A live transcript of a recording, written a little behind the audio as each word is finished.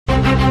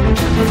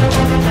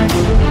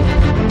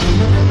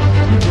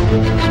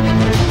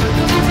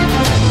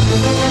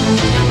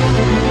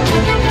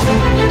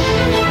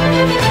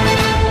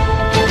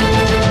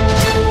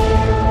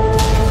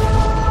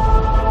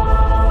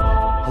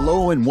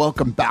Hello and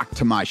welcome back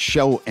to my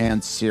show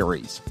and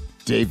series,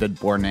 David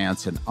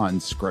Bornanson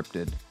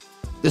Unscripted.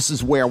 This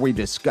is where we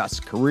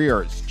discuss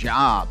careers,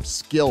 jobs,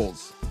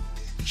 skills,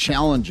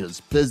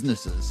 challenges,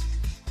 businesses,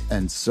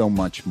 and so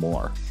much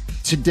more.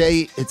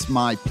 Today, it's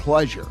my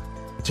pleasure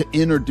to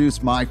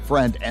introduce my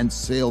friend and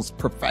sales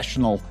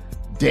professional,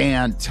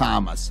 Dan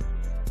Thomas.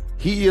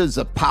 He is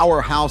a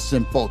powerhouse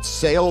in both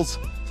sales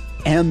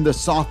and the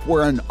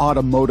software and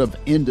automotive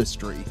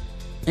industry,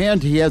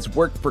 and he has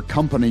worked for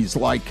companies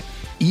like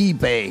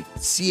eBay,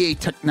 CA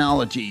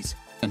Technologies,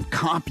 and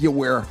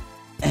CompuWare,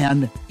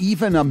 and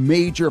even a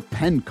major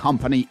pen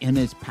company in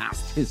his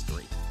past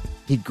history.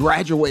 He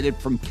graduated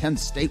from Kent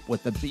State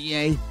with a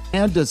BA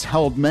and has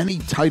held many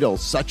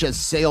titles such as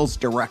Sales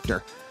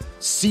Director,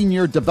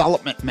 Senior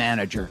Development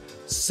Manager,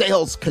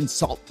 Sales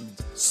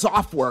Consultant,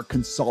 Software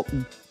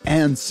Consultant,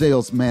 and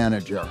Sales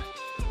Manager.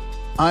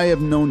 I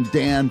have known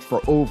Dan for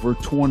over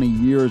 20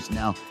 years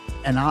now,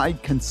 and I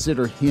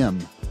consider him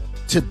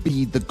to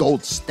be the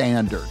gold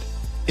standard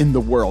in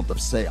the world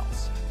of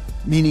sales,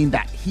 meaning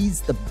that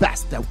he's the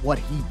best at what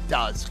he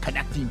does,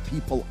 connecting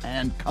people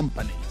and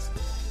companies,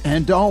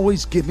 and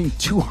always giving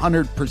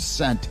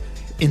 200%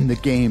 in the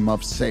game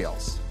of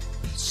sales.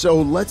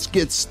 So let's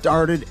get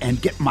started and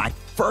get my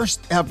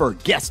first ever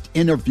guest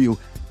interview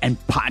and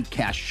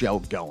podcast show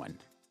going.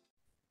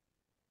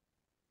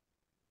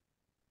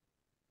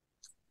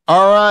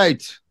 All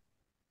right.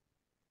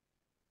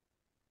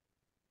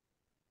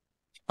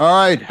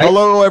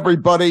 Hello,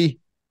 everybody.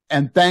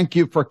 And thank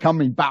you for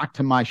coming back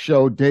to my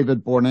show,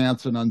 David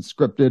Bornanson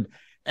Unscripted.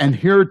 And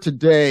here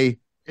today,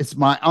 it's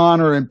my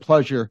honor and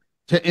pleasure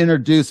to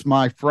introduce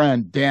my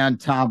friend, Dan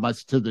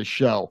Thomas, to the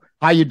show.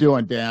 How you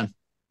doing, Dan?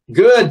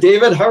 Good,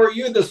 David. How are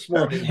you this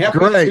morning?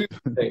 Happy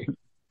Tuesday.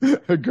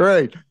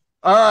 Great.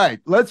 All right,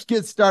 let's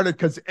get started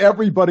because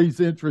everybody's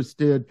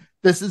interested.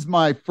 This is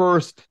my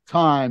first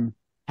time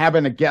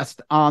having a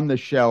guest on the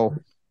show,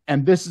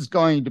 and this is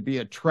going to be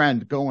a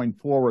trend going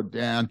forward,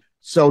 Dan.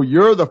 So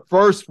you're the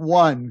first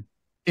one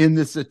in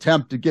this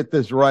attempt to get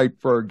this right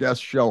for a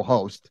guest show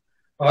host.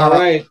 All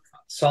right.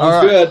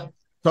 Sounds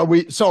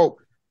good. So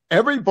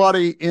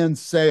everybody in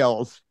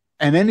sales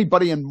and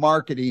anybody in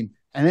marketing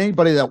and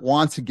anybody that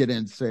wants to get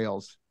in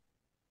sales,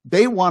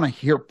 they want to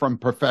hear from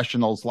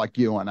professionals like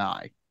you and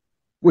I.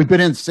 We've been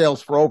in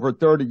sales for over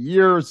 30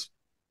 years.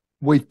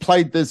 We've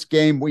played this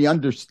game. We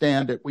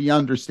understand it. We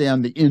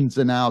understand the ins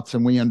and outs,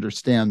 and we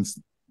understand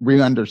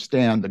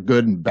the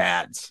good and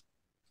bads.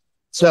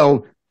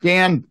 So,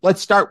 Dan,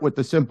 let's start with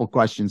the simple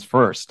questions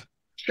first.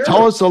 Sure.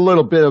 Tell us a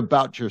little bit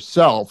about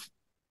yourself,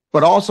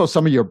 but also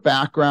some of your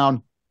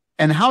background,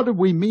 and how did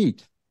we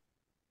meet?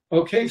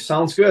 Okay,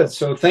 sounds good.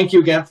 So thank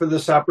you again for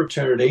this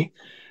opportunity.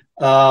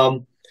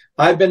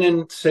 I've been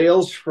in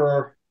sales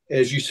for,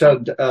 as you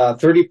said,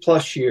 30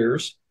 plus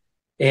years.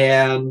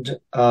 And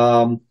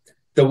the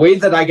way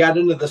that I got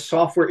into the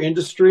software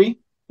industry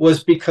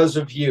was because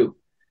of you.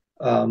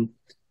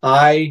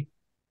 I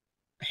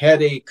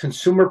had a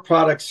consumer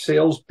product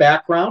sales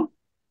background,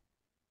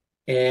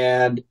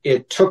 and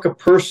it took a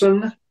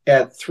person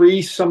at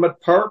 3 Summit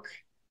Park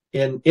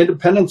in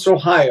Independence,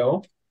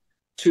 Ohio,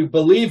 to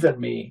believe in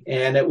me.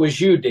 And it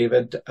was you,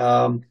 David.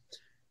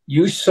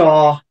 You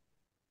saw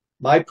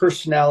my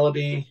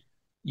personality.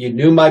 You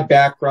knew my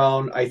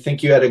background. I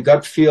think you had a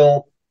gut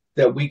feel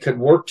that we could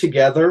work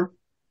together.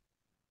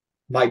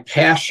 My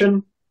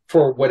passion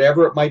for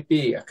whatever it might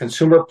be, a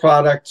consumer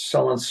product,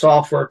 selling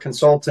software,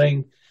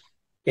 consulting,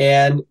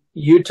 and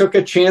you took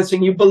a chance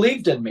and you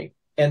believed in me.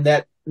 And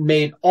that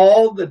made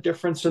all the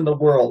difference in the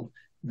world.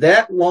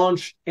 That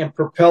launched and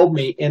propelled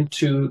me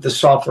into the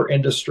software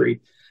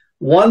industry,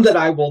 one that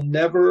I will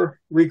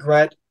never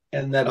regret,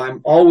 and that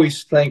I'm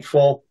always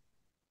thankful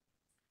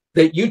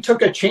that you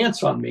took a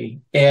chance on me.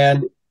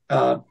 And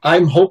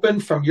I'm hoping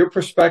from your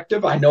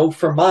perspective, I know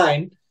from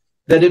mine,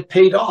 that it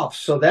paid off.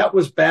 So that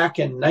was back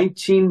in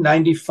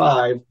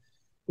 1995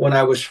 when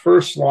I was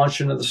first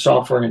launched into the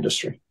software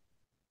industry.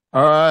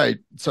 All right.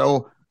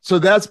 So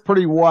that's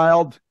pretty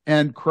wild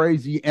and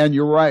crazy. And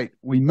you're right.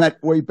 We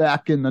met way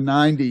back in the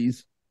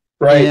 90s.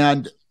 Right.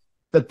 And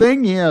the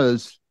thing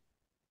is,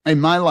 in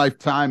my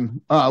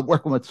lifetime,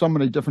 working with so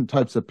many different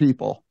types of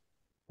people,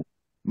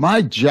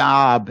 my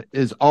job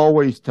is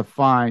always to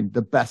find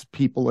the best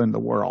people in the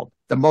world,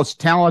 the most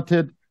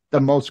talented, the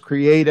most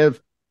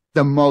creative,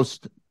 the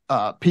most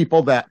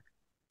people that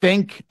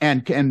think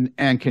and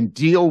can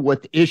deal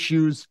with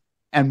issues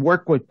and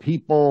work with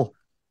people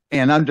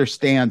and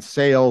understand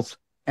sales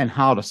and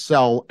how to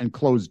sell and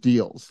close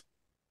deals.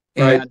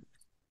 Right.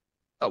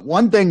 And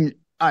one thing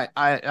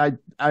I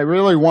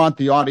really want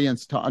the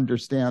audience to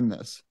understand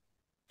this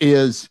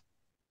is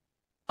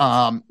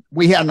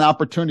we had an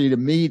opportunity to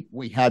meet.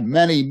 We had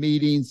many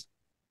meetings,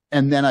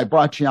 and then I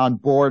brought you on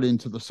board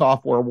into the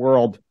software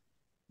world.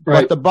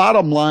 Right. But the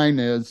bottom line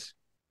is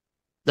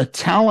the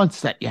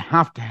talents that you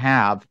have to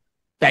have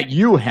that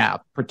you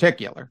have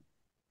particular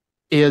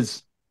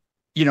is,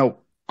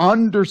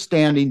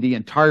 understanding the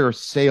entire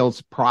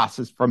sales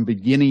process from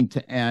beginning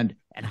to end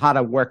and how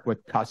to work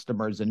with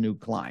customers and new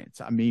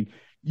clients. I mean,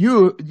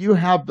 you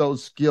have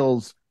those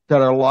skills that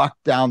are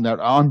locked down, that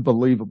are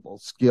unbelievable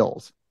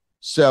skills.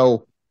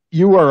 So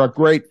you are a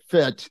great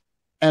fit.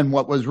 And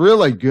what was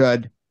really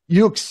good,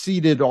 you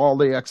exceeded all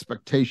the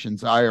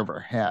expectations I ever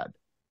had.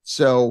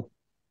 So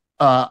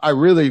I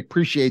really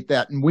appreciate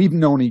that. And we've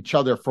known each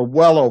other for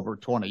well over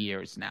 20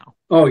 years now.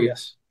 Oh,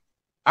 yes.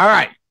 All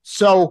right.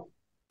 So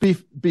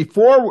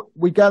before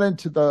we got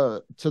into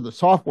the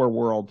software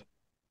world,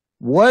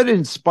 what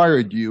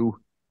inspired you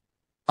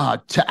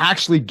to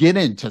actually get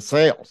into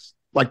sales?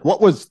 Like,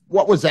 what was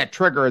that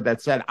trigger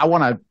that said, I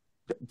want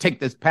to take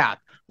this path,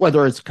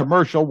 whether it's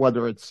commercial,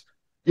 whether it's,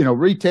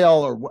 retail,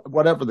 or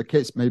whatever the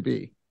case may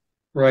be?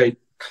 Right.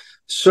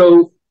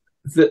 So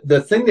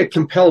the thing that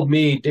compelled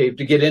me, Dave,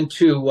 to get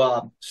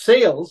into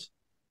sales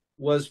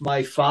was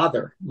my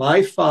father.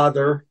 My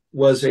father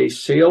was a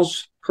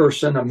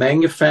salesperson, a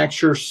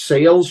manufacturer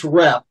sales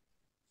rep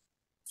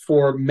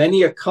for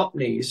many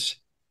companies.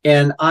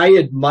 And I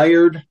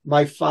admired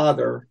my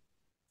father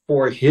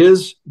for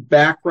his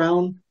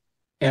background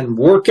and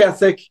work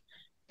ethic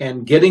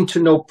and getting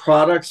to know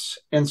products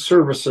and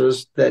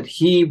services that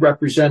he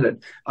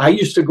represented. I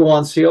used to go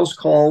on sales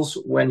calls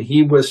when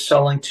he was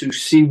selling to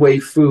Seaway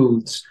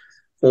Foods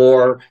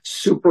or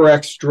Super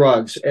X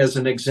Drugs, as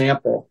an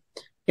example.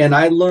 And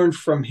I learned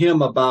from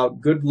him about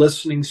good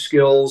listening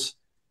skills,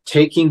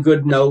 taking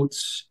good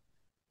notes,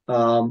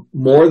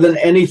 more than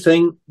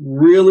anything,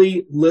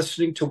 really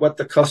listening to what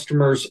the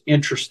customer's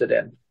interested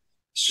in.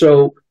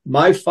 So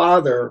my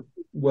father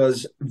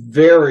was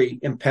very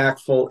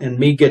impactful in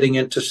me getting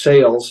into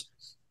sales.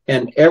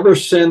 And ever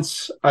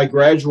since I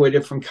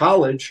graduated from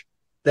college,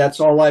 that's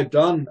all I've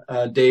done,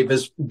 Dave,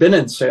 has been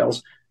in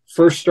sales.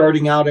 First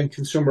starting out in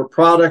consumer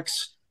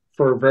products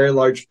for a very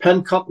large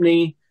pen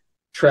company,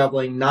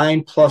 traveling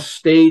 9+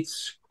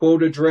 states,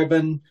 quota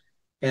driven,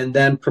 and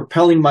then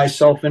propelling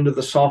myself into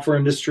the software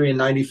industry in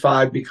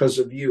 95 because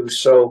of you.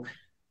 So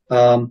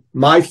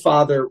my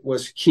father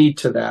was key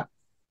to that.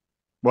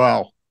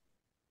 Wow.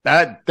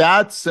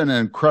 That's an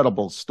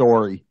incredible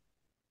story.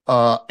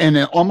 And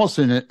almost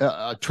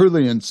a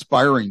truly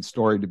inspiring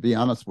story, to be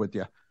honest with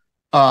you.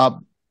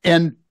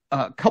 And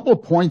a couple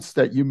of points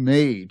that you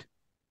made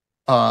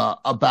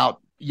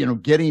about,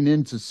 getting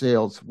into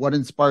sales, what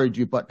inspired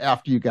you, but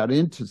after you got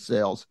into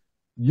sales,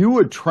 you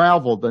would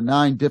travel to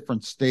 9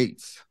 different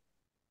states.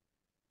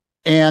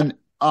 And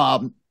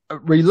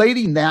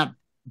relating that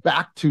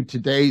back to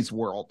today's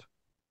world,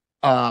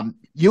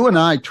 you and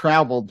I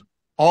traveled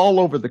all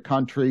over the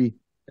country.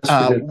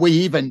 We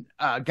even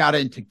got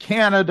into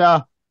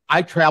Canada.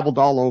 I traveled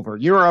all over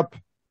Europe.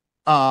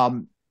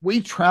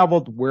 We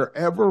traveled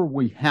wherever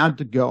we had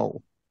to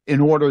go in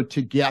order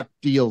to get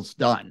deals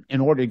done, in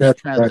order to get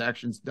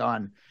transactions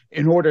done,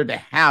 in order to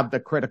have the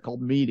critical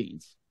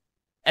meetings.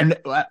 And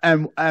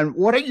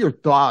what are your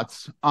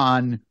thoughts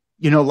on,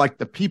 like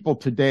the people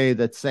today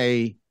that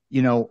say,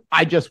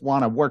 I just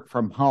want to work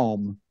from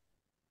home,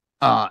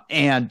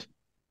 and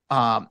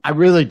I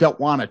really don't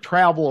want to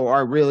travel, or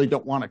I really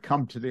don't want to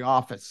come to the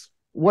office.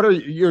 What are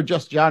your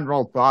just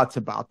general thoughts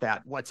about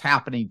that? What's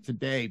happening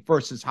today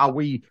versus how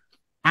we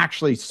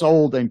actually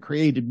sold and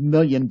created $1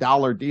 million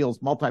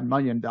deals,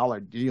 multi-million-dollar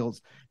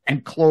deals,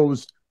 and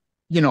closed,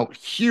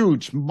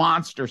 huge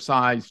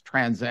monster-sized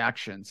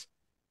transactions?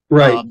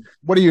 Right.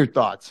 What are your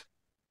thoughts?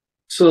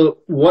 So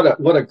what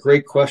a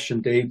great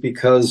question, Dave,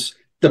 because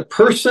the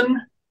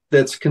person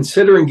that's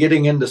considering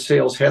getting into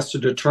sales has to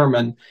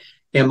determine,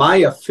 am I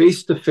a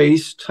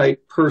face-to-face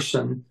type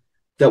person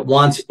that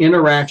wants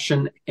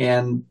interaction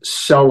and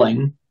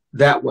selling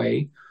that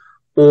way?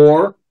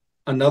 Or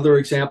another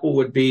example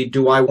would be,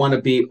 do I want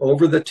to be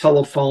over the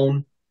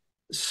telephone,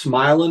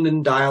 smiling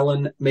and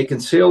dialing, making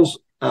sales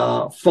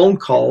phone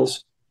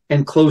calls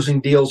and closing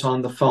deals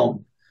on the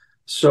phone?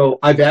 So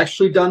I've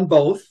actually done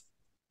both.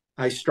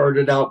 I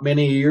started out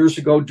many years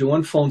ago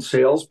doing phone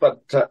sales,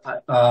 but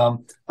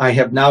I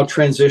have now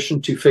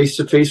transitioned to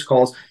face-to-face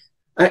calls.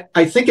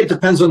 I think it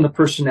depends on the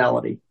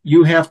personality.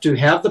 You have to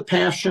have the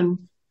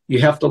passion.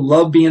 You have to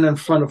love being in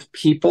front of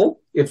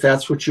people if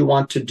that's what you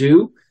want to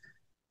do.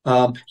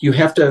 You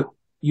have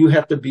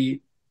to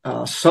be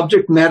a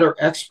subject matter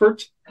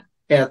expert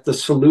at the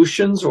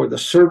solutions or the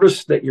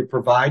service that you're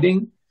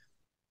providing.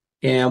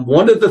 And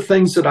one of the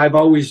things that I've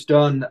always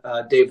done,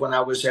 Dave, when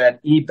I was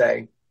at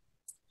eBay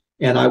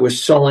and I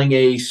was selling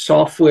a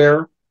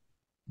software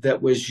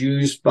that was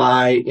used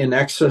by in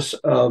excess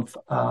of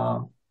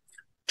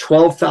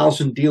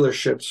 12,000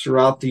 dealerships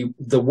throughout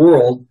the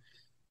world,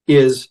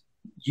 is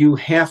you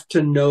have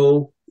to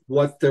know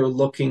what they're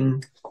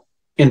looking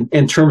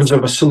in terms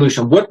of a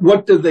solution.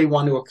 What do they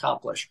want to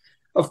accomplish?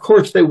 Of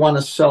course, they want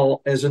to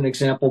sell, as an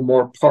example,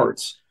 more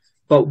parts.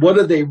 But what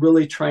are they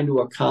really trying to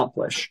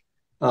accomplish?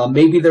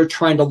 Maybe they're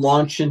trying to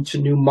launch into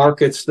new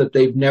markets that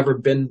they've never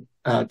been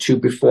to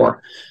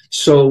before.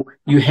 So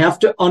you have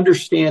to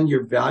understand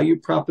your value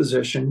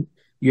proposition.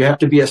 You have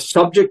to be a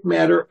subject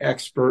matter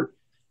expert.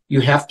 You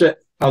have to,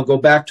 I'll go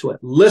back to it,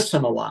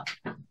 listen a lot,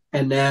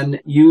 and then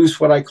use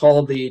what I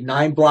call the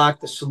 9 block,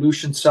 the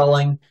solution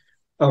selling,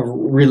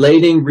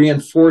 relating,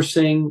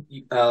 reinforcing,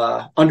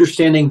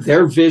 understanding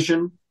their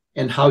vision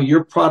and how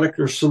your product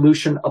or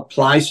solution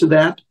applies to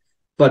that,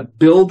 but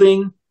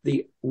building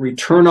the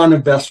return on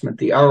investment,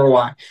 the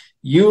ROI.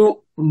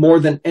 You, more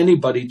than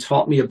anybody,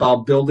 taught me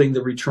about building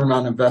the return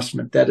on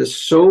investment. That is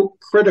so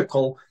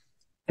critical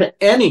to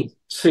any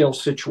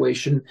sales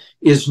situation,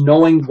 is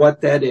knowing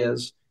what that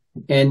is.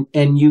 And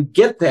you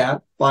get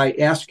that by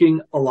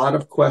asking a lot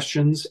of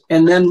questions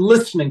and then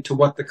listening to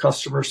what the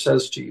customer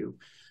says to you.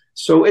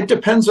 So it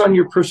depends on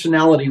your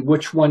personality,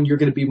 which one you're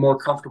going to be more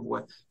comfortable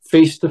with.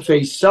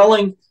 Face-to-face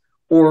selling,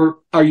 or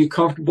are you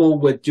comfortable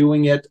with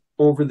doing it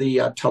over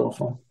the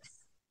telephone?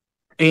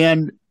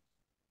 And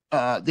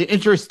the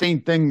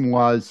interesting thing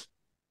was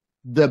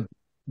the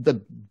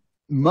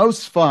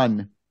most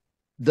fun,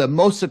 the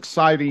most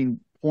exciting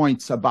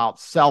points about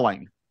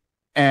selling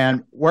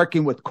and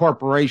working with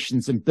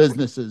corporations and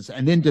businesses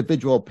and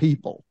individual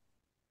people,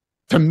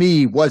 to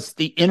me, was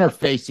the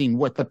interfacing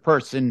with the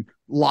person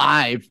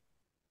live,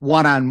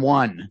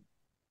 one-on-one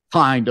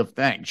kind of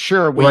thing.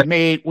 Sure,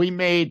 we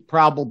made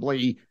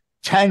probably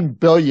 10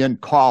 billion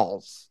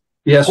calls.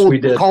 Yes, we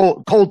did.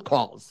 Cold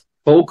calls.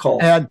 Cold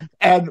calls.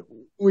 And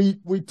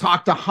we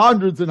talked to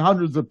hundreds and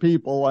hundreds of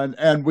people,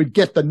 and we'd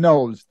get the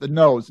no's.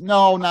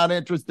 No, not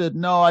interested.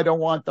 No, I don't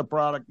want the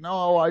product.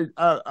 No,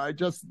 I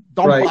just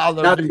don't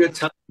bother. Not a good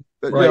time.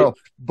 Right. You know,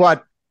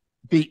 but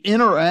the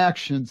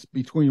interactions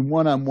between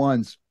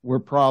one-on-ones were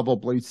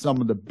probably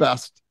some of the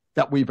best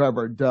that we've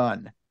ever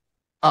done.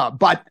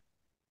 But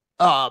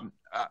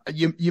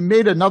you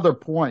made another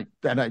point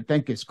that I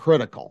think is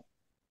critical.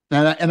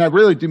 And I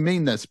really do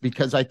mean this,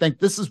 because I think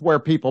this is where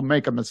people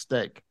make a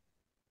mistake.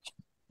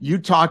 You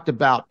talked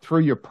about, through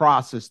your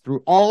process,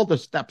 through all the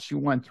steps you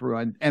went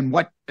through, and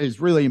what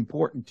is really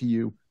important to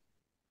you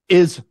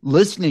is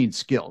listening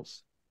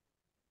skills.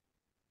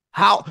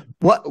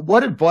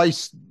 What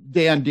advice,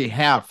 Dan, do you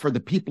have for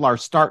the people who are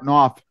starting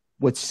off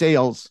with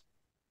sales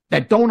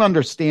that don't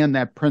understand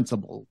that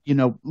principle,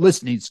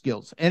 listening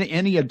skills?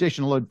 Any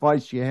additional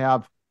advice you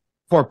have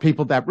for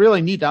people that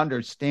really need to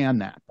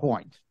understand that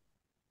point?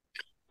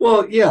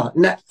 Well, yeah,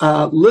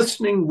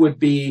 listening would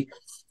be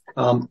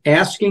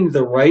asking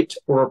the right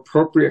or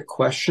appropriate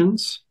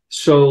questions.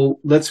 So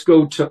let's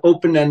go to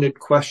open-ended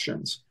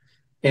questions,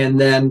 and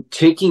then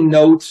taking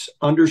notes,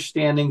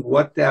 understanding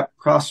what that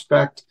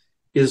prospect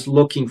is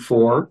looking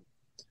for,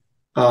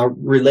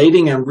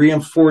 relating and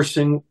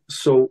reinforcing.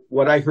 So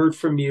what I heard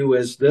from you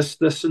is this,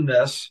 and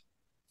this.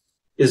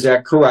 Is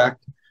that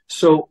correct?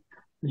 So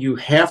you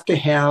have to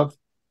have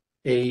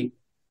a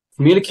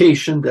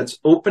communication that's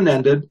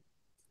open-ended,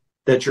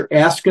 that you're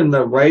asking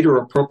the right or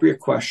appropriate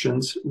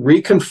questions,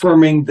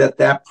 reconfirming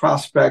that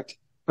prospect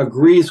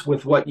agrees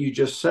with what you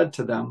just said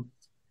to them,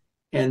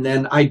 and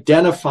then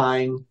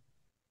identifying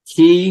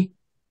key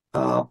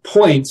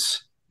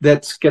points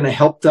that's going to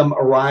help them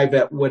arrive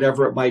at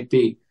whatever it might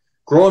be.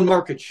 Growing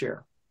market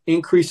share,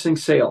 increasing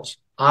sales,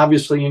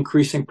 obviously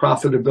increasing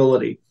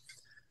profitability.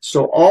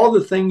 So all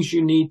the things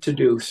you need to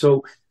do.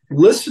 So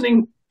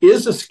listening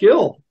is a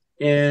skill,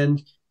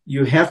 and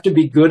you have to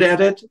be good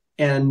at it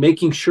and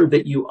making sure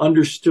that you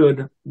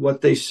understood what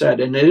they said.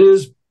 And it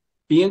is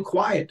being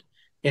quiet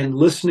and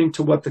listening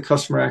to what the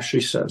customer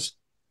actually says.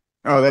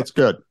 Oh, that's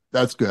good.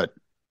 That's good.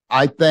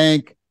 I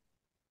think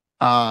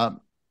in my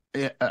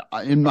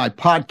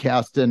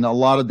podcast and a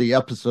lot of the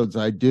episodes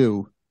I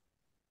do,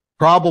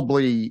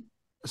 probably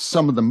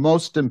some of the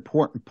most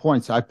important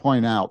points I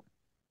point out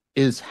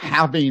is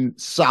having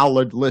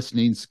solid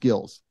listening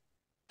skills.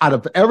 Out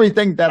of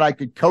everything that I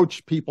could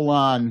coach people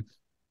on,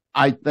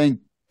 I think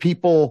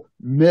people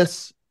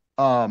miss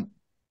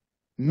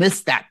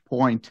that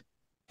point,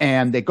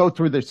 and they go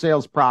through their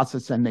sales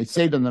process and they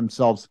say to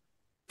themselves,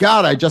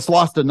 God, I just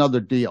lost another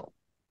deal.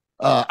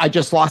 I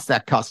just lost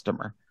that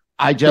customer.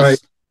 I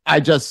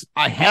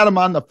had him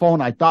on the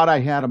phone. I thought I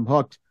had him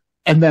hooked,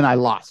 and then I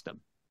lost him.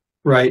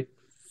 Right.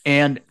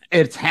 And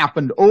it's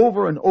happened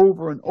over and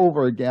over and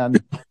over again.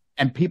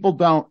 And people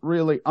don't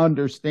really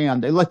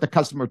understand. They let the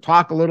customer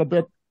talk a little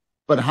bit,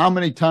 but how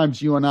many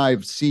times you and I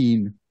have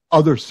seen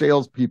other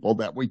salespeople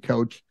that we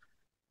coach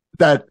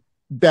that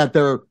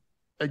they're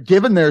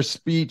given their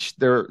speech,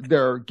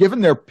 they're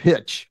given their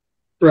pitch,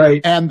 right,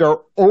 and they're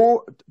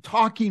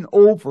talking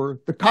over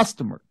the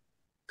customer.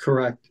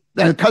 Correct.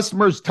 And the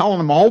customer's telling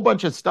them a whole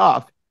bunch of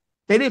stuff.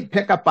 They didn't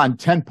pick up on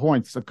 10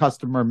 points the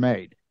customer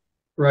made.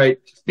 Right.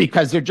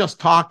 Because they're just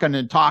talking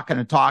and talking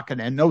and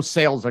talking, and no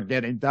sales are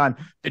getting done.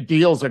 The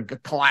deals are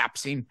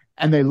collapsing,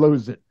 and they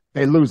lose it.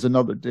 They lose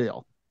another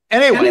deal.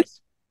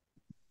 Anyways,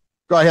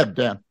 go ahead,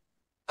 Dan.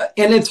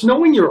 And it's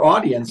knowing your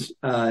audience,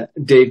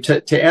 Dave,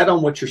 to add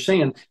on what you're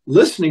saying,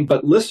 listening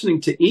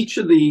to each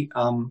of the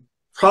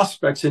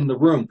prospects in the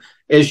room.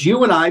 As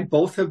you and I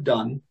both have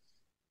done,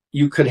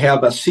 you could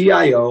have a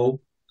CIO,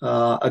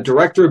 a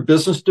director of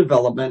business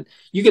development.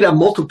 You could have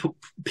multiple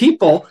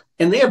people,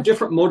 and they have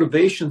different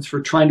motivations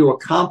for trying to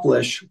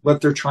accomplish what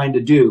they're trying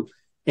to do.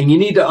 And you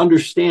need to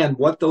understand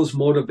what those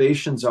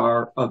motivations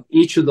are of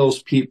each of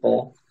those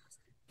people.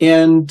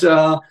 And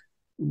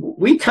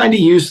we kind of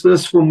used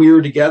this when we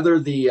were together,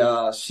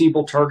 the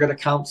Siebel target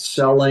account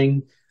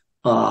selling,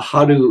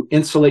 how to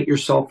insulate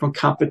yourself from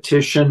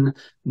competition,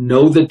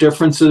 know the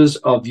differences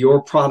of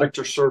your product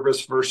or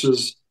service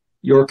versus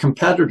your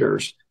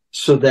competitors,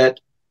 so that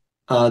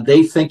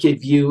they think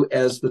of you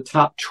as the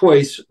top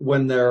choice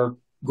when they're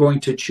going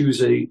to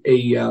choose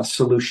a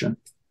solution.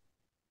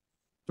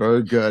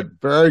 Very good.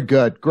 Very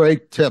good.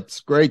 Great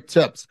tips. Great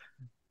tips.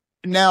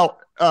 Now,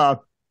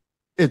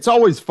 it's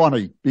always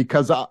funny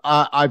because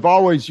I've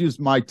always used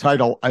my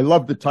title. I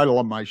love the title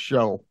of my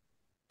show.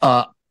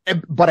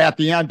 But at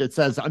the end, it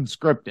says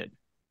unscripted.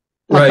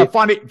 But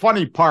the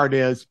funny part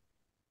is,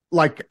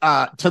 like,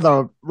 to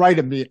the right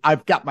of me,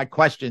 I've got my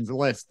questions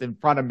list in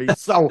front of me.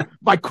 So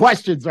my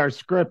questions are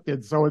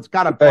scripted. So it's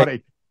kind of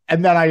funny.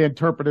 And then I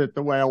interpret it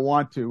the way I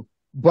want to.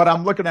 But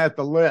I'm looking at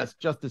the list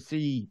just to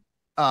see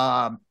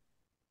some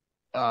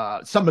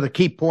of the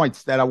key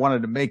points that I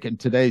wanted to make in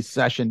today's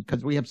session,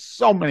 because we have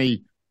so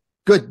many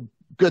good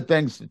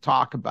things to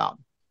talk about.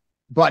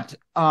 But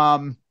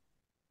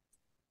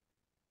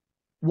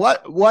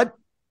what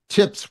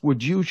tips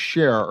would you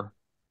share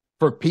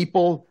for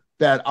people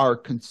that are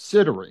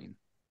considering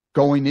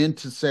going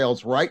into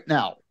sales right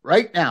now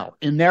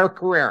in their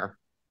career?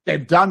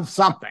 They've done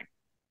something.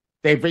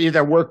 They've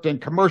either worked in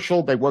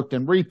commercial, they worked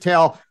in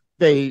retail,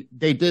 they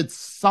did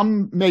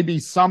maybe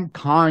some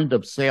kind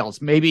of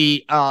sales,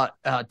 maybe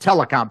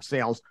telecom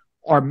sales,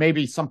 or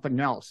maybe something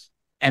else,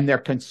 and they're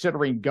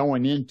considering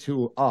going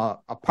into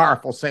a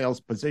powerful sales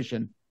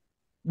position.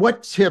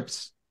 What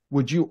tips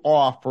would you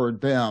offer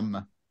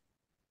them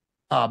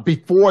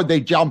before they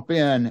jump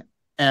in,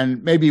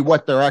 and maybe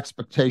what their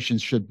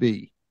expectations should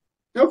be?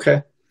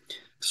 Okay.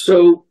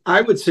 So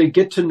I would say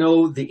get to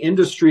know the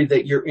industry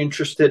that you're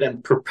interested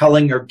in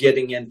propelling or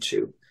getting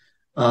into,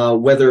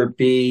 whether it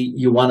be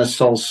you want to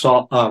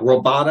sell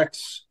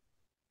robotics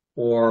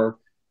or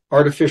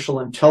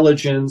artificial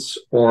intelligence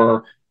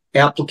or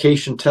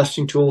application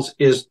testing tools,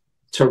 is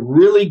to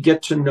really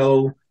get to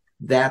know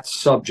that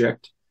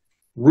subject,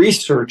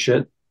 research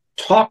it,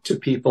 talk to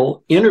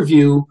people,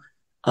 interview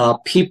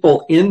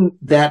people in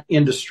that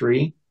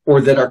industry or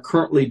that are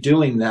currently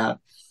doing that,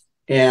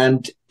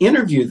 and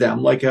interview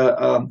them like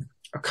a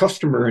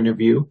customer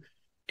interview,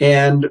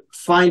 and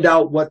find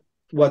out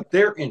what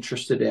they're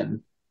interested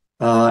in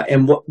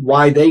and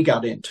why they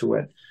got into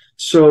it.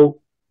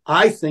 So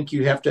I think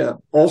you have to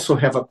also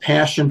have a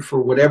passion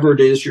for whatever it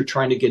is you're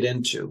trying to get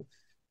into.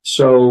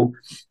 So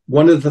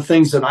one of the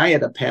things that I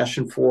had a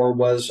passion for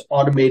was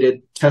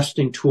automated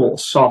testing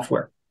tools,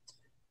 software.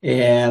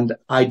 And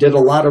I did a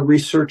lot of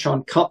research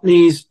on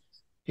companies,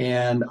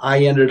 and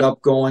I ended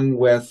up going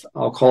with,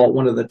 I'll call it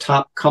one of the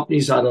top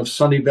companies out of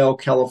Sunnyvale,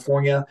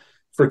 California,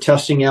 for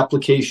testing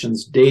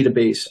applications,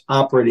 database,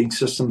 operating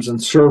systems,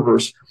 and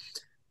servers.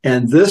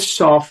 And this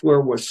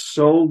software was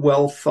so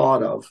well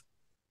thought of.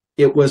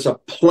 It was a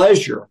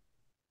pleasure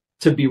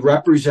to be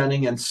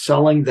representing and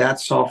selling that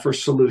software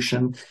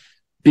solution,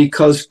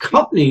 because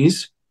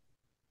companies,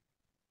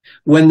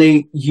 when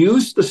they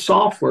used the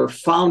software,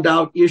 found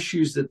out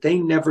issues that they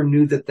never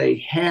knew that they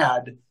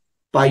had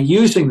by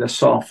using the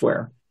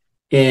software.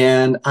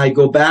 And I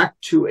go back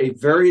to a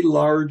very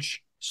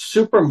large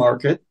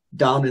supermarket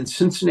down in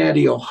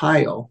Cincinnati,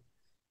 Ohio,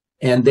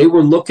 and they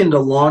were looking to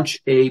launch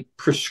a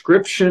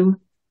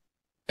prescription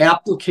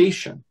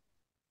application.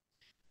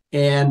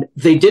 And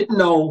they didn't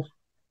know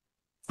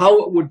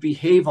how it would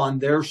behave on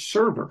their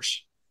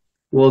servers.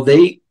 Well,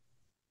 they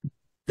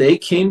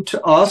came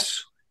to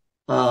us.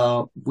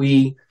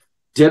 We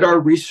did our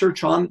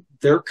research on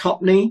their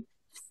company.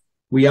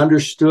 We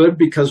understood,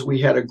 because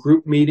we had a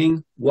group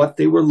meeting, what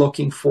they were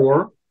looking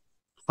for,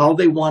 how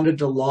they wanted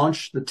to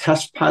launch the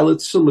test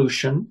pilot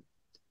solution.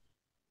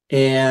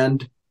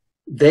 And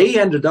they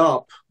ended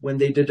up, when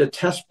they did a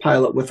test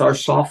pilot with our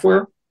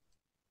software,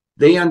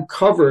 they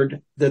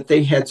uncovered that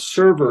they had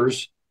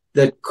servers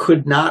that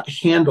could not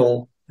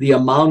handle the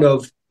amount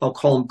of, I'll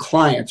call them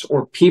clients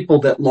or people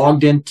that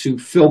logged in to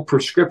fill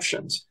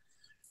prescriptions.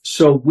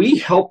 So we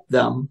helped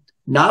them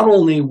not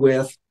only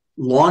with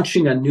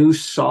launching a new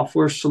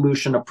software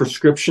solution, a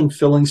prescription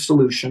filling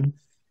solution,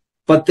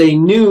 but they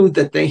knew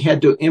that they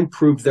had to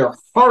improve their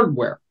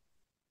hardware.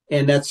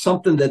 And that's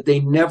something that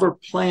they never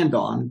planned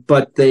on,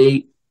 but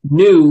they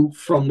knew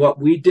from what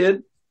we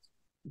did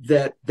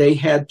that they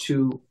had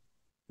to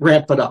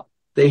ramp it up.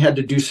 They had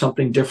to do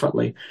something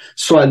differently.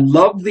 So I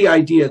love the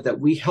idea that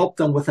we helped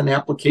them with an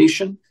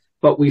application,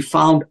 but we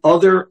found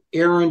other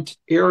errant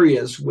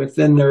areas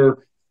within their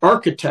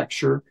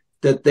architecture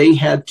that they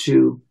had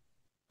to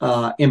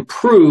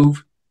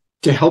improve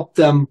to help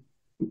them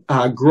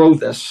grow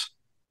this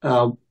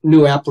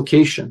new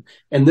application.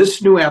 And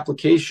this new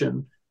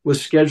application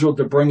was scheduled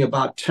to bring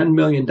about $10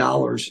 million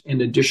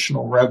in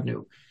additional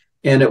revenue.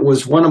 And it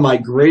was one of my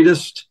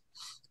greatest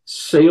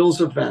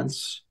sales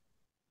events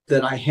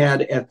that I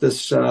had at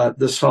this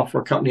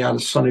software company out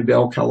of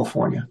Sunnyvale,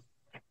 California.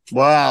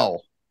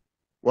 Wow.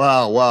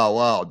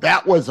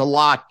 That was a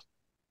lot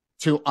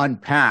to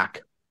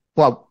unpack.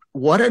 But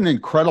what an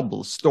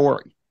incredible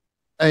story.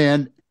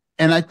 And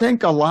I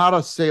think a lot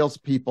of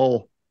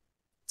salespeople,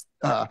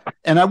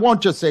 and I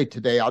won't just say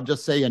today, I'll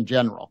just say in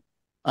general.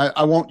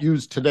 I won't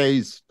use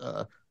today's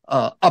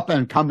up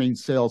and coming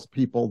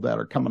salespeople that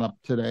are coming up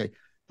today,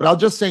 but I'll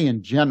just say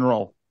in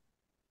general,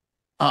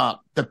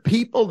 the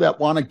people that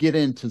want to get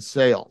into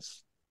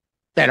sales,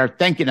 that are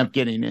thinking of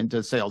getting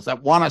into sales,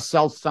 that want to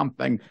sell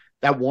something,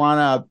 that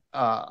want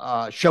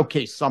to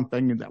showcase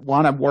something, that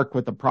want to work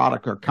with a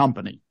product or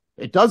company.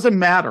 It doesn't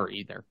matter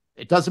either.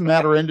 It doesn't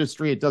matter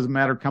industry. It doesn't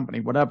matter company,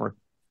 whatever.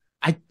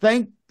 I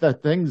think the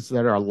things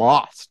that are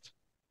lost,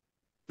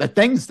 the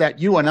things that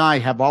you and I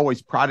have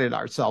always prided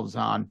ourselves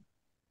on,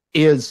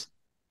 is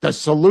the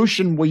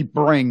solution we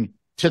bring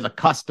to the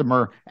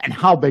customer and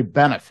how they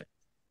benefit.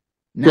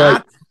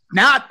 Not,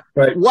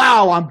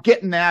 wow, I'm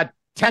getting that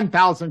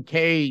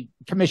 10,000K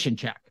commission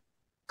check.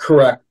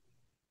 Correct.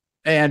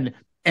 And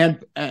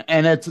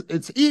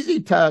it's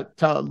easy to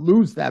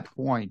lose that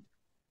point,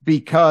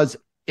 because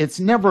it's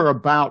never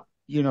about,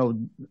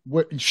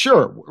 we're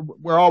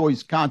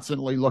always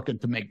constantly looking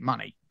to make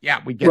money. Yeah,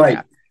 we get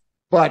that.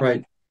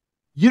 But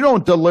you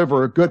don't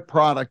deliver a good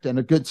product and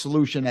a good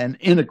solution and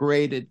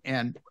integrate it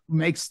and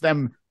makes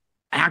them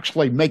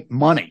actually make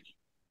money.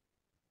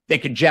 They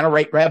can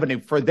generate revenue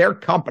for their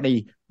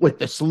company with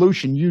the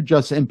solution you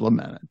just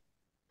implemented.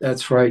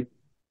 That's right.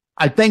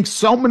 I think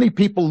so many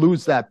people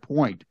lose that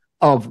point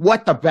of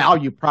what the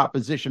value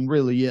proposition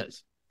really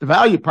is. The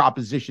value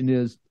proposition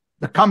is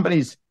the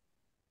company's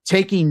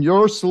taking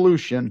your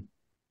solution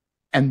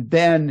and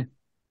then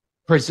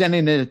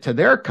presenting it to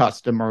their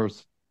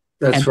customers.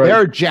 That's right.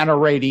 They're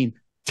generating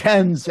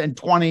tens and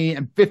 20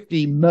 and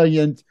 $50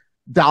 million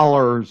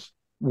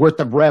worth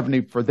of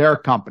revenue for their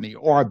company,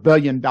 or $1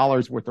 billion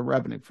worth of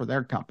revenue for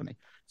their company.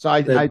 So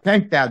I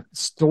think that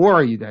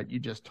story that you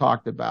just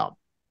talked about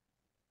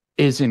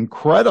is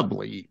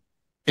incredibly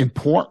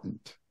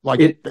important. Like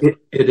it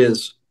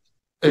is.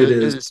 It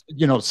is.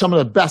 Some of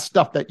the best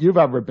stuff that you've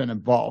ever been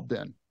involved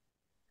in.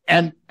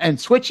 And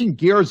switching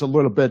gears a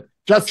little bit,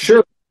 just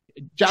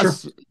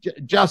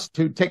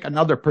to take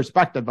another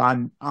perspective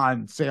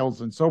on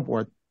sales and so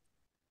forth.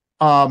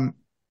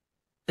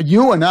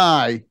 You and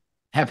I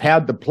have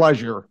had the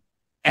pleasure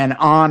and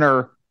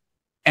honor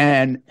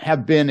and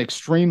have been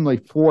extremely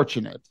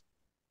fortunate.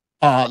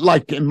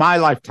 Like in my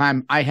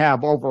lifetime, I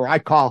have I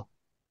call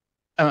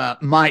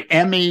my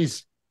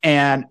Emmys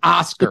and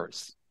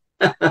Oscars.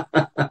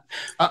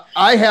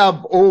 I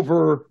have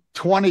over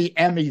 20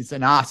 Emmys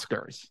and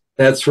Oscars.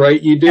 That's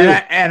right, you do.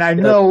 And I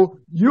know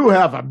you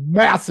have a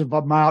massive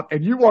amount,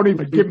 and you won't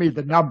even give me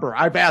the number.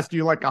 I've asked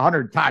you like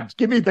 100 times.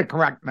 Give me the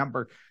correct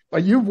number.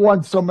 But you've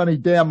won so many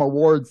damn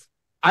awards,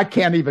 I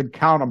can't even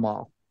count them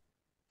all.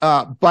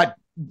 But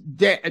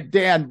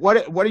Dan,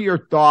 what are your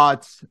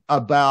thoughts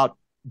about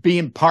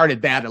being part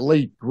of that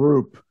elite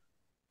group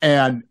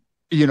and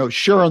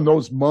sharing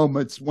those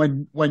moments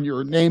when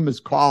your name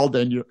is called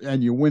and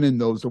you win in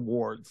those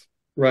awards?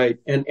 Right.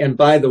 And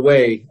by the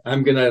way,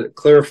 I'm going to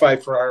clarify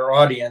for our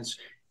audience,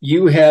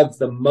 you have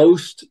the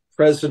most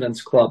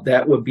President's Club.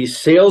 That would be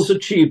sales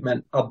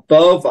achievement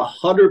above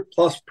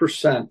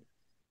 100+%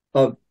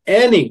 of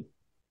any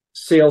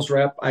sales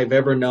rep I've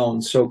ever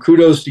known. So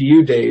kudos to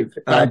you, Dave.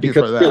 Thank you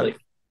for that. Really,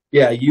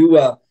 yeah,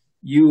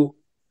 you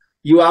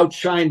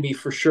outshine me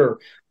for sure.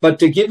 But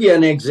to give you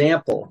an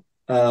example,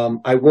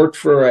 I worked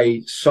for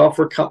a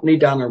software company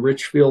down in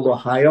Richfield,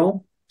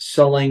 Ohio,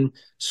 selling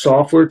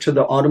software to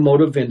the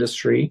automotive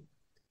industry.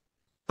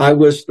 I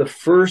was the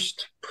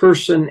first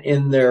person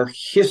in their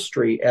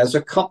history as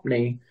a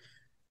company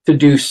to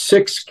do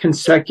 6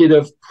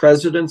 consecutive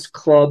President's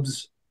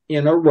Clubs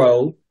in a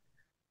row.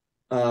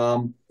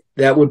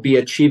 That would be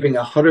achieving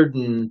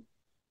 120%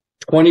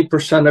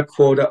 of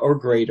quota or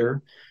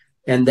greater.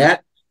 And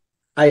that,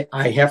 I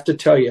have to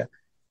tell you,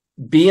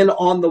 being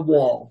on the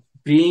wall,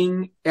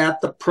 being at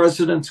the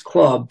President's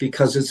Club,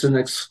 because it's an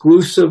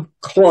exclusive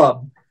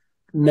club,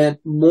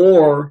 meant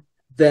more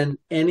than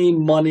any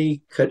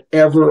money could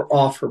ever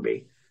offer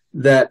me.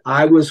 That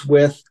I was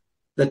with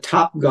the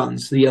top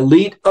guns, the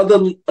elite of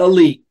the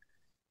elite.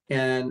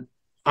 And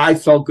I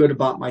felt good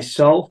about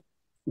myself,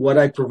 what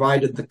I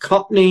provided the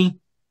company,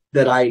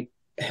 that I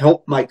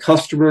helped my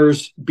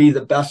customers be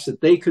the best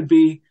that they could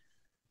be.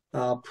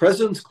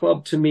 President's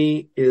Club to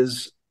me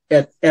is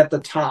at the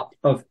top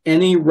of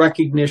any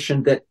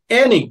recognition that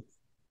any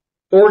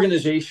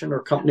organization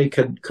or company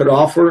could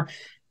offer.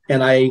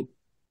 And I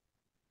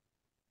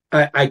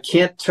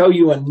can't tell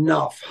you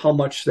enough how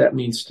much that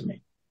means to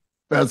me.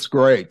 That's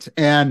great.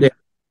 And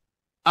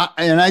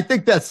I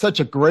think that's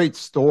such a great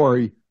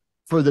story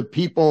for the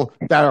people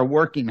that are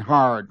working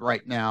hard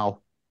right now.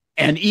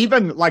 And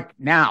even like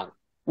now,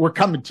 we're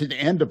coming to the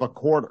end of a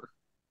quarter.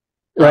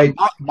 Right.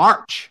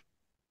 March.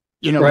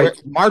 Right.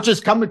 March is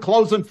coming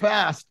closing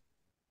fast.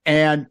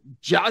 And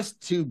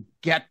just to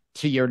get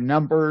to your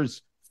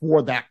numbers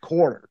for that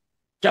quarter,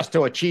 just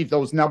to achieve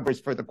those numbers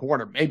for the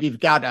quarter. Maybe you've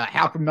got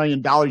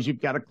 $500,000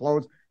 you've got to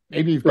close.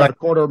 Maybe you've got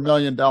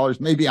 $250,000,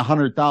 maybe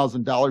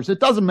 $100,000. It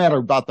doesn't matter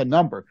about the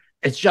number.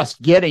 It's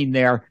just getting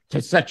there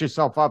to set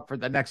yourself up for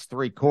the next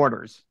 3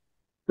 quarters.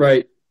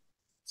 Right.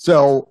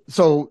 So,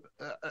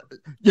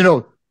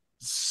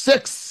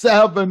 6,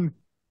 7,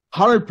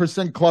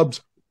 100%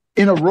 clubs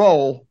in a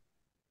row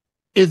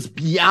is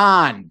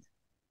beyond,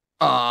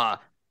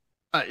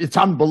 it's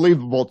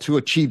unbelievable to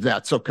achieve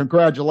that. So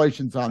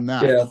congratulations on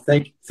that. Yeah.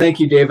 Thank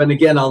you, Dave. And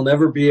again, I'll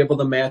never be able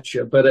to match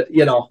you, but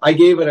I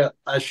gave it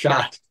a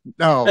shot.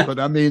 No, but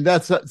I mean,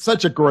 that's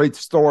such a great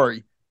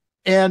story.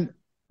 And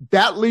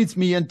that leads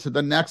me into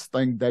the next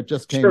thing that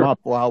just came up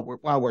while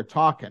we're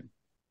talking.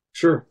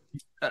 Sure.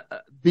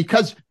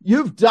 Because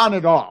you've done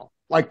it all,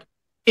 like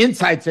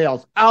inside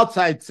sales,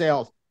 outside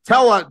sales.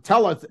 Tell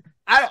us.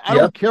 I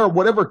don't care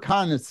whatever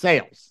kind of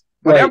sales,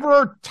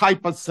 whatever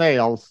type of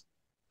sales.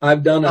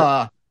 I've done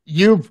it.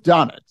 You've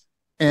done it,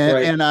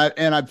 and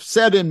I've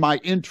said in my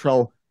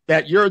intro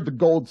that you're the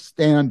gold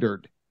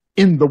standard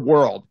in the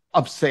world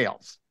of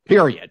sales.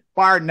 Period,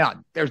 bar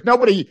none. There's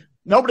nobody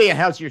that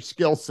has your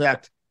skill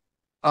set.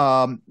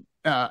 And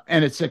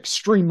it's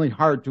extremely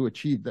hard to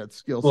achieve that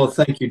skill set. Well,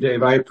 thank you,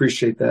 Dave. I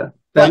appreciate that.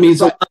 That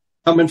means a lot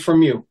coming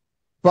from you.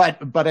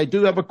 But I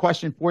do have a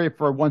question for you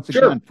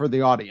again for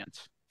the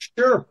audience.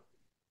 Sure.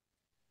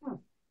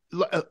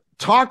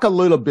 Talk a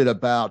little bit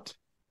about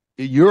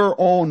your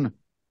own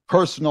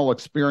personal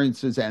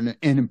experiences and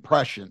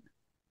impression.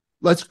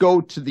 Let's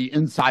go to the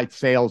inside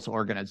sales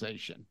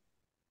organization.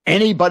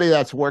 Anybody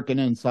that's working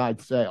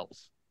inside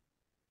sales.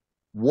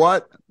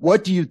 What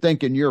do you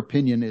think, in your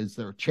opinion, is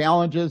their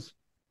challenges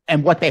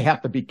and what they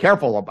have to be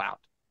careful about?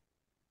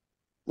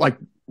 Like,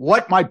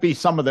 what might be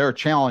some of their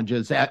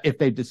challenges if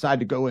they decide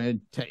to go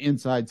into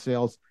inside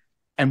sales,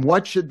 and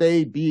what should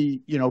they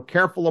be,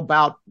 careful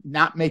about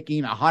not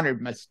making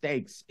 100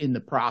 mistakes in the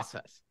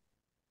process?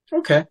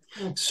 Okay.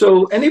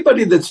 So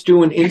anybody that's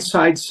doing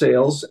inside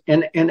sales,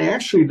 and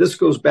actually this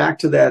goes back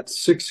to that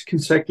 6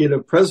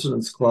 consecutive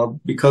President's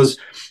Club, because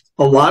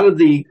a lot of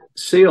the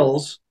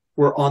sales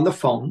were on the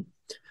phone.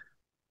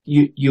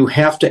 You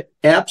have to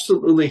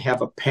absolutely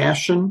have a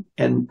passion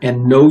and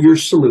know your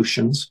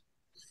solutions.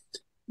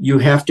 You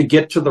have to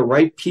get to the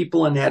right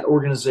people in that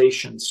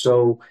organization.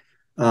 So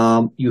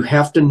you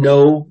have to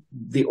know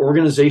the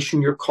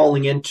organization you're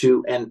calling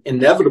into, and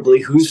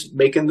inevitably who's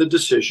making the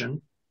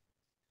decision.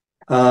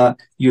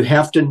 You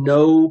have to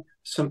know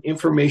some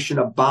information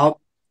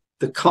about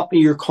the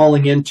company you're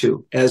calling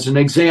into. As an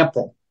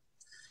example,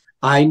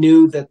 I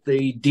knew that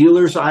the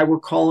dealers I were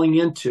calling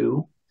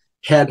into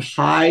had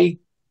high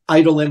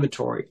idle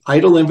inventory.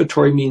 Idle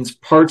inventory means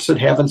parts that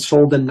haven't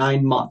sold in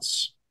 9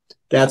 months.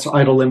 That's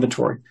idle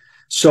inventory.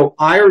 So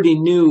I already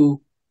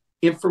knew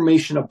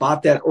information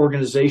about that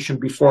organization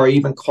before I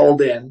even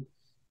called in,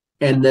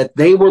 and that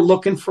they were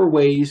looking for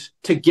ways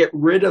to get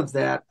rid of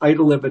that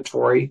idle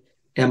inventory,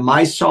 and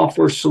my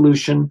software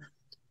solution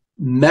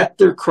met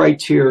their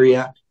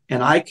criteria,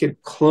 and I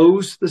could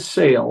close the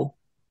sale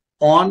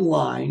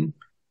online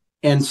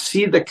and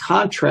see the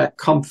contract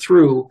come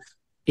through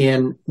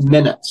in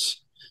minutes.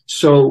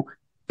 So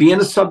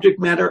being a subject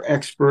matter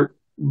expert,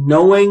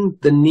 knowing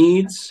the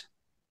needs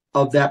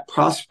of that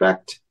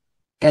prospect,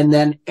 and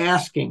then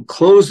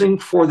closing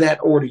for that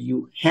order.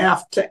 You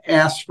have to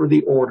ask for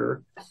the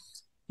order.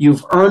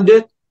 You've earned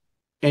it,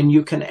 and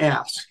you can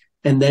ask.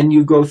 And then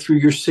you go through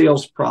your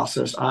sales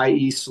process,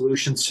 i.e.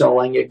 solution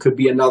selling. It could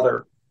be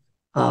another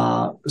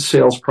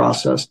sales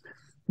process.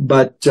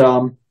 But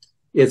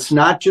it's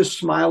not just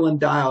smile and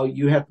dial.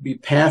 You have to be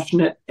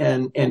passionate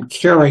and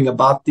caring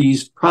about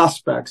these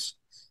prospects,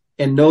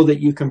 and know that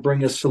you can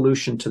bring a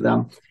solution to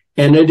them.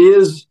 And it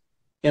is,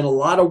 in a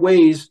lot of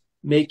ways,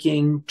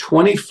 making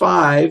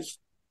 25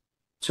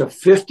 to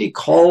 50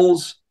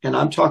 calls, and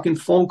I'm talking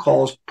phone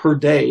calls per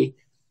day,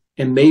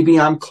 and maybe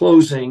I'm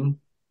closing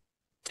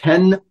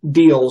 10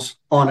 deals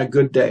on a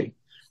good day.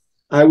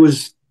 I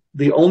was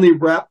the only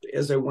rep,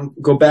 as I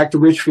go back to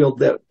Richfield,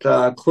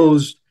 that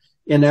closed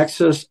in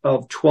excess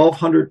of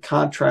 1,200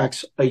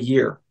 contracts a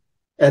year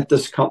at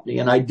this company,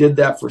 and I did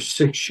that for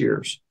 6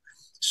 years.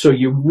 So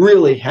you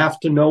really have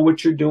to know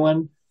what you're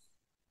doing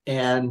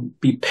and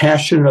be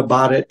passionate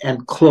about it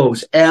and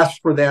close.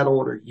 Ask for that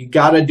order. You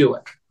got to do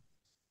it.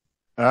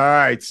 All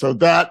right. So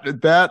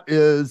that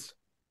is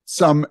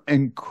some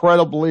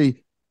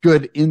incredibly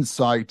good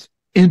insight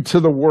into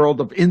the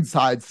world of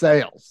inside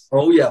sales.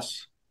 Oh,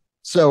 yes.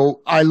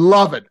 So I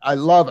love it. I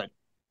love it.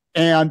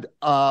 And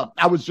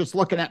I was just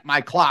looking at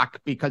my clock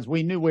because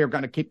we knew we were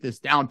going to keep this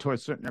down to a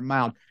certain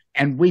amount,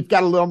 and we've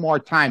got a little more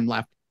time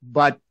left,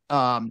 but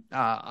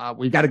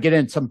we got to get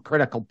in some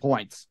critical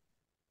points.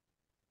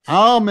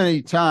 How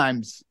many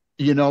times,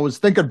 I was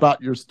thinking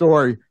about your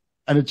story,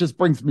 and it just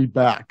brings me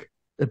back.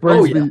 It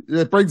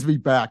brings me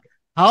back.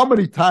 How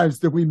many times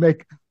did we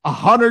make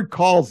 100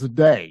 calls a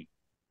day?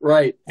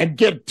 Right. And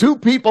get 2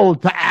 people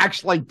to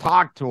actually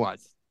talk to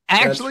us,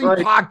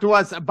 talk to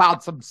us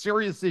about some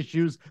serious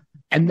issues,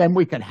 and then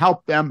we can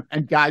help them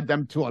and guide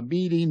them to a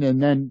meeting,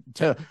 and then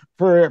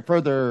for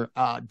further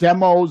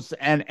demos,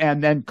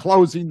 and then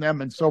closing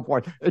them and so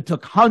forth. It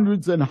took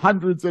hundreds and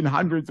hundreds and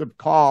hundreds of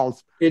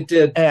calls. It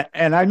did.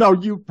 And I know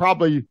you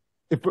probably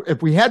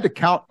if we had to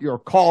count your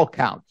call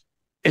count,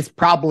 it's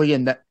probably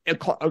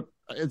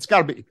it's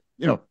got to be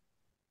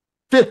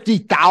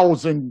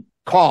 50,000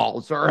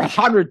 calls or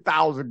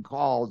 100,000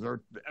 calls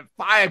or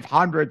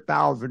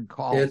 500,000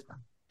 calls.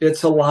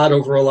 It's a lot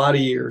over a lot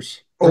of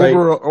years.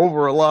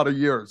 Over a lot of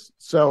years.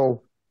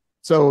 So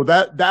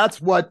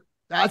that's what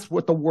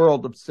the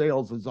world of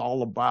sales is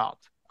all about.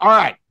 All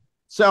right.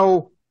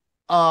 So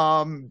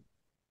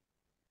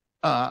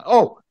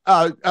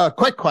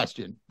quick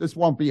question. This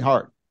won't be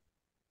hard.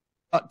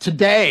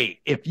 Today,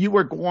 if you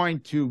were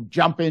going to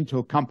jump into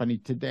a company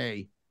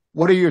today,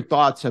 what are your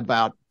thoughts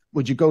about,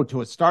 would you go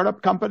to a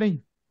startup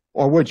company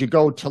or would you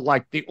go to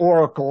like the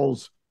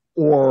Oracles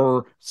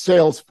or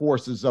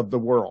Salesforces of the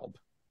world?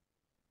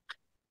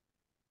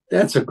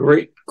 That's a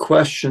great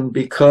question,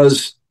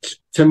 because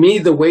to me,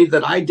 the way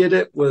that I did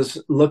it was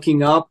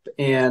looking up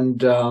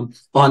and on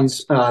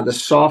the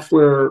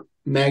software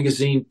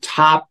magazine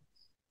top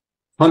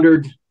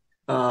 100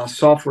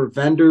 software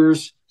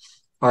vendors.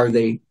 Are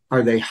they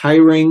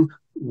hiring?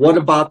 What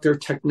about their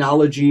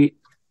technology?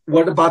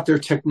 What about their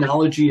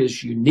technology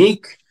is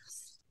unique?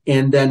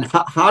 And then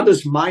how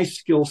does my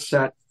skill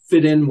set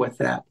fit in with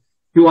that?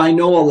 Do I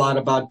know a lot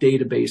about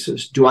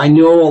databases? Do I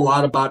know a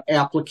lot about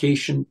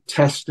application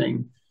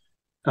testing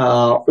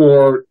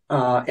or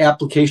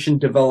application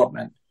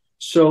development?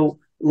 So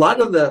a lot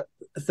of the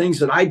things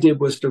that I did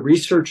was to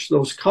research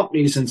those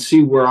companies and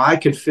see where I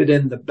could fit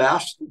in the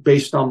best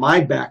based on my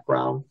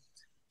background.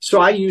 So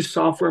I use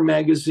Software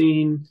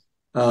Magazine,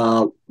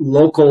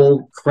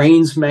 local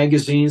Cranes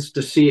magazines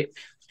to see,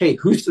 hey,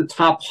 who's the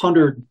top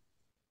 100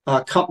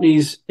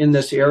 companies in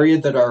this area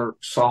that are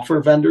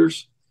software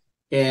vendors?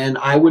 And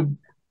I would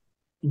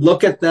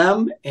look at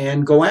them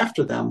and go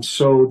after them.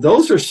 So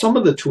those are some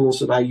of the tools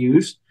that I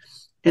used.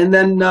 And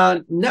then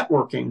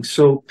networking.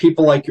 So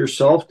people like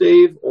yourself,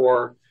 Dave,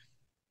 or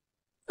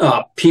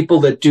people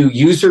that do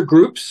user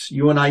groups.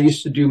 You and I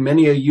used to do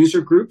many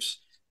user groups.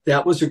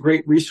 That was a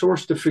great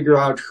resource to figure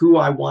out who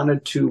I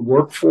wanted to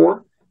work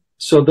for.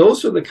 So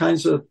those are the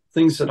kinds of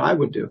things that I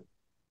would do.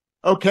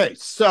 Okay.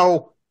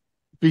 So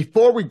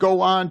before we go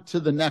on to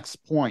the next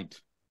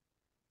point,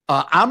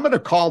 I'm going to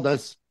call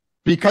this,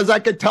 because I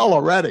could tell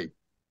already,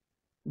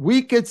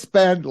 we could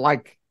spend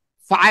like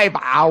 5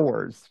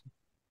 hours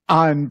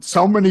on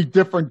so many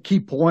different key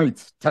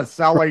points to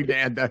selling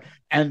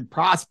and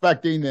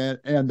prospecting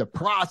and the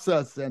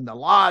process and the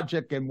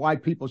logic and why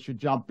people should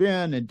jump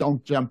in and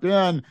don't jump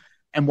in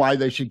and why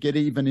they should get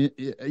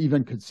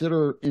even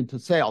consider into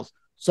sales.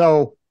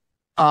 So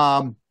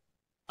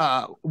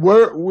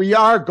we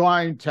are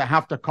going to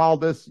have to call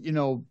this,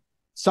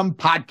 some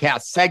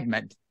podcast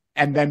segment,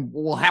 and then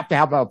we'll have to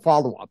have a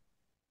follow-up.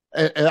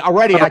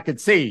 Already I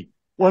could see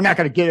we're not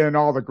going to get in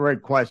all the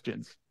great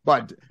questions.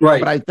 But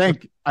I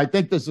think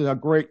this is a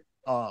great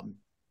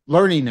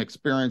learning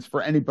experience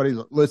for anybody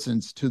that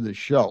listens to the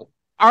show.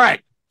 All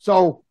right,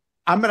 so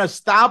I'm going to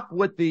stop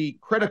with the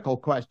critical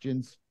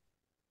questions,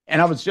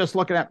 and I was just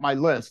looking at my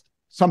list.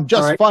 Some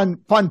just fun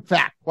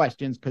fact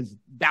questions, because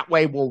that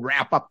way we'll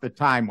wrap up the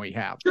time we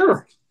have.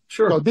 Sure.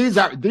 So these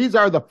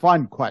are the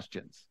fun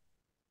questions.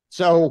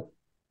 So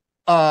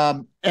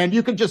and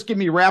you can just give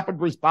me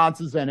rapid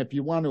responses, and if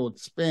you want to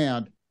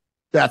expand,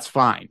 that's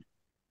fine.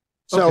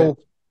 So.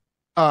 Okay.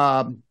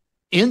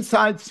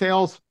 Inside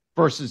sales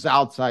versus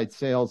outside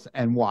sales,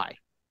 and why?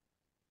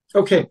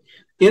 Okay.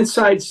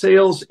 Inside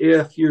sales,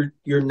 if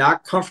you're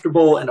not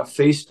comfortable in a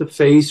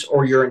face-to-face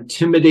or you're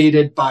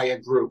intimidated by a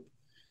group,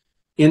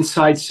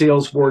 inside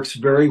sales works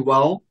very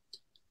well.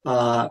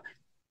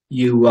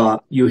 You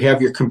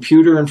have your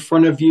computer in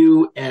front of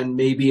you, and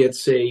maybe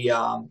it's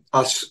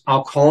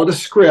I'll call it a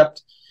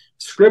script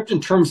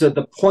in terms of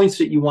the points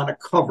that you want to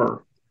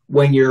cover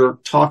when you're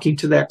talking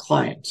to that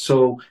client.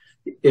 So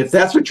if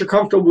that's what you're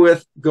comfortable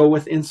with, go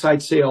with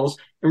inside sales.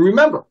 And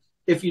remember,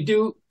 if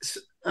you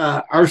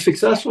are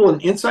successful in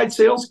inside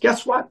sales,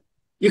 guess what?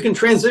 You can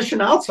transition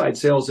outside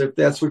sales if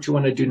that's what you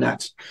want to do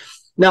next.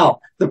 Now,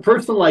 the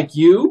person like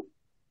you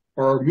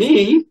or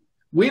me,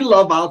 we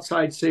love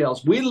outside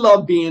sales. We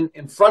love being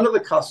in front of the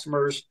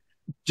customers,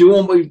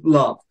 doing what we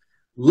love,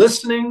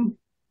 listening,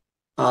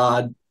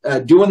 doing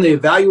the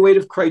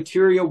evaluative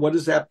criteria. What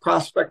is that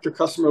prospect or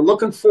customer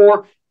looking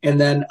for? And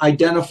then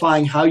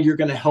identifying how you're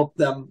going to help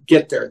them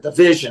get there, the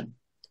vision.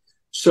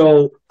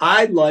 So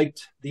I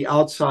liked the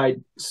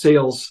outside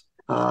sales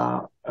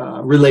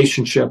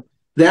relationship.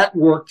 That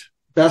worked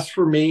best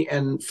for me.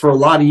 And for a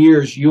lot of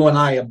years, you and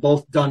I have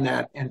both done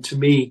that. And to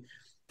me,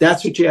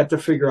 that's what you have to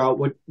figure out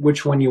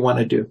which one you want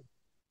to do.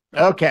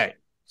 Okay.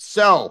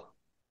 So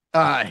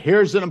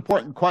here's an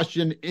important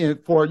question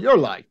for your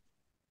life.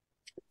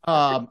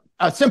 A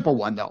simple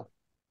one, though.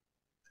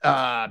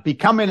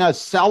 Becoming a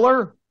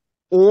seller,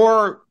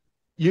 or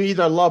you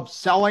either love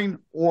selling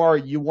or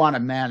you want to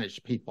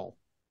manage people.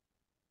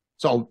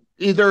 So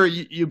either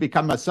you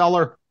become a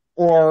seller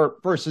or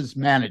versus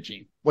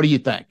managing. What do you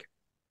think?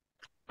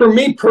 For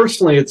me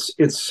personally, it's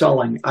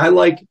selling. I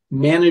like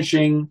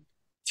managing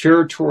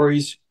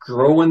territories,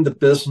 growing the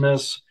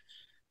business,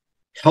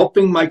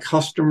 helping my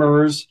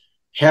customers,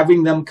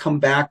 having them come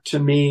back to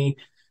me.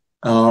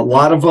 A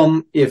lot of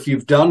them, if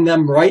you've done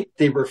them right,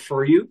 they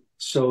refer you.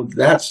 So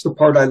that's the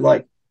part I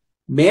like.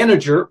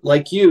 Manager,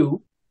 like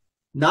you,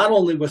 not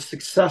only was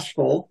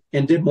successful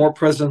and did more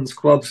President's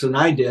Clubs than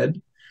I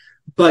did,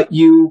 but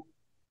you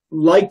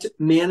liked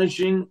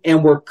managing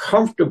and were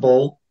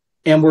comfortable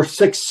and were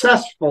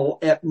successful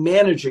at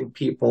managing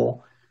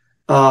people.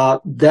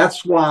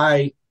 That's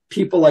why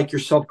people like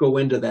yourself go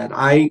into that.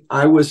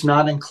 I was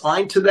not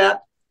inclined to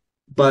that,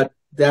 but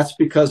that's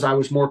because I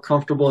was more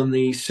comfortable in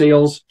the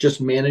sales,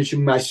 just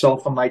managing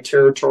myself and my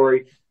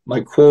territory,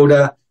 my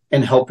quota,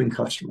 and helping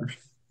customers.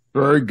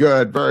 Very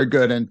good. Very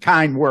good. And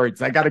kind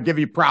words. I got to give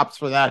you props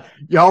for that.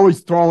 You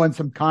always throw in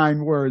some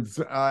kind words,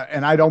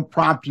 and I don't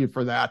prompt you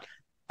for that.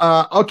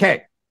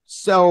 Okay.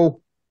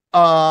 So,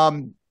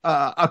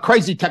 a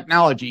crazy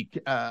technology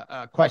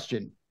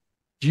question.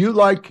 Do you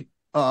like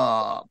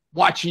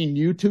watching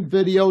YouTube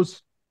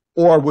videos,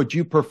 or would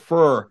you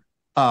prefer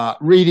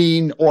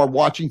reading or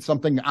watching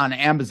something on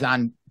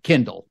Amazon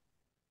Kindle?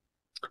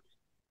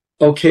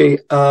 Okay.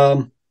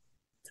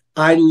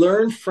 I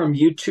learned from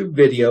YouTube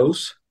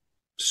videos.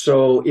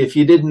 So if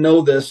you didn't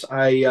know this,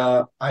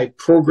 I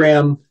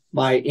program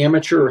my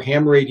amateur or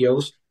ham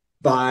radios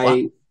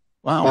by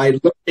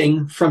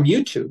learning from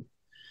YouTube.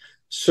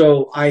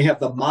 So I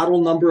have the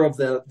model number of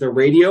the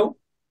radio,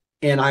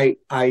 and I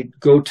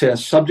go to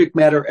subject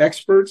matter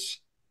experts,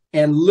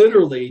 and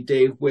literally,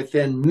 Dave,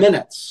 within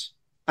minutes,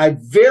 I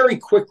very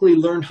quickly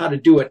learned how to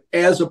do it,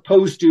 as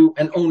opposed to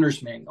an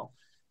owner's manual.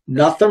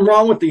 Nothing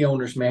wrong with the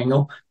owner's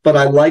manual, but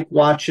I like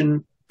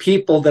watching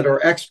people that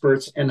are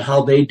experts and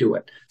how they do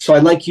it. So I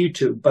like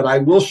YouTube, but I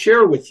will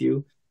share with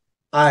you,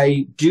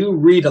 I do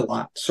read a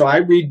lot. So I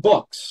read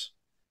books.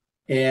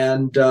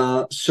 And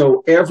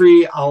so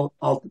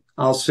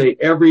I'll say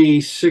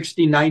every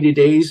 60, 90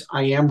 days,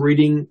 I am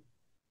reading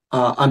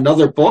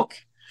another book.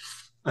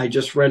 I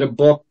just read a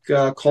book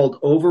called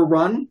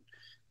Overrun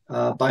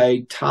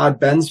by Todd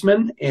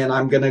Bensman, and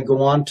I'm going to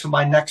go on to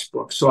my next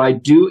book. So I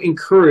do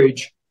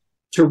encourage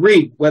to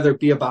read, whether it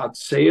be about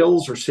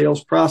sales or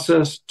sales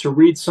process, to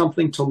read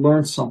something, to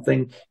learn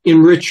something,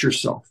 enrich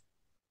yourself.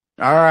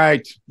 All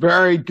right.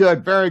 Very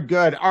good. Very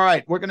good. All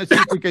right. We're going to see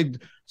if we can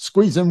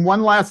squeeze in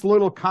one last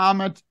little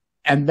comment,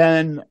 and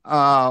then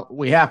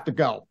we have to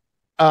go.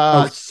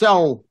 Okay.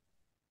 So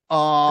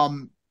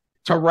to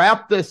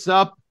wrap this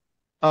up,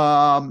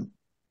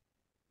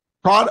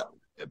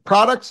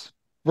 products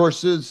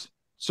versus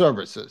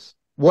services.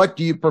 What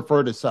do you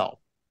prefer to sell?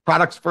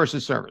 Products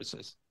versus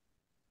services?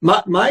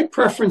 My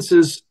preference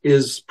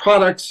is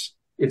products.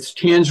 It's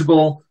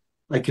tangible.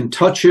 I can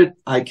touch it.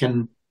 I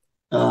can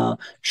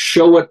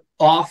show it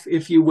off,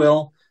 if you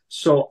will.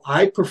 So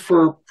I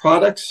prefer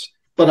products,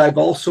 but I've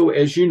also,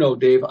 as you know,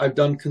 Dave, I've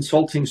done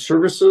consulting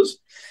services.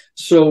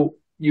 So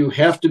you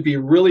have to be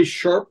really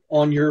sharp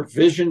on your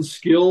vision,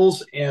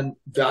 skills, and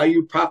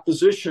value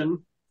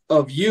proposition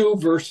of you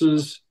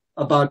versus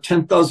about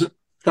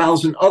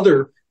 10,000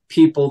 other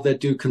people that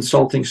do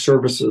consulting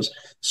services.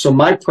 So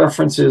my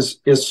preference is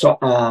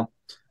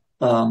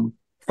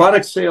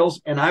product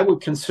sales, and I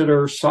would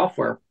consider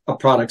software a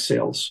product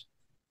sales.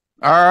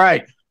 All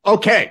right.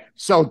 Okay.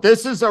 So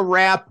this is a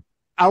wrap.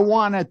 I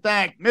want to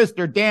thank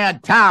Mr.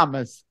 Dan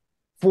Thomas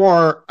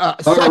for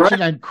such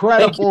an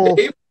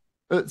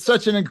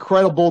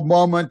incredible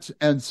moment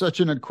and such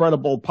an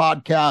incredible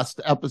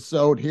podcast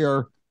episode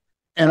here.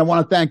 And I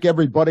want to thank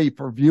everybody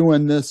for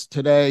viewing this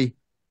today.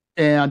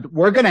 And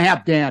we're going to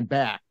have Dan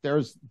back.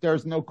 There's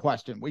no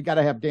question. We got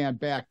to have Dan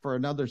back for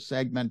another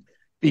segment,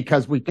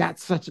 because we got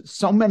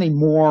so many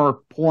more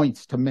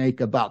points to make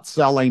about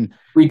selling.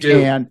 We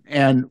do.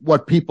 And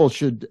what people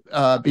should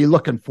be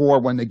looking for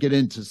when they get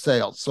into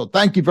sales. So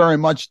thank you very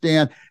much,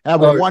 Dan.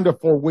 Have a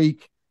wonderful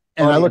week.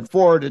 And I look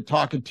forward to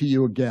talking to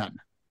you again.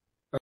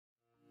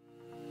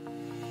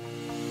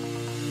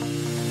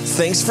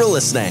 Thanks for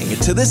listening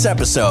to this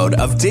episode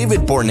of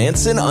David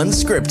Bornanson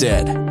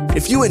Unscripted.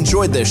 If you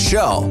enjoyed this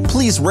show,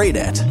 please rate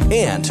it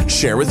and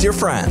share with your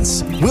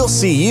friends. We'll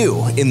see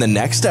you in the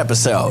next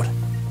episode.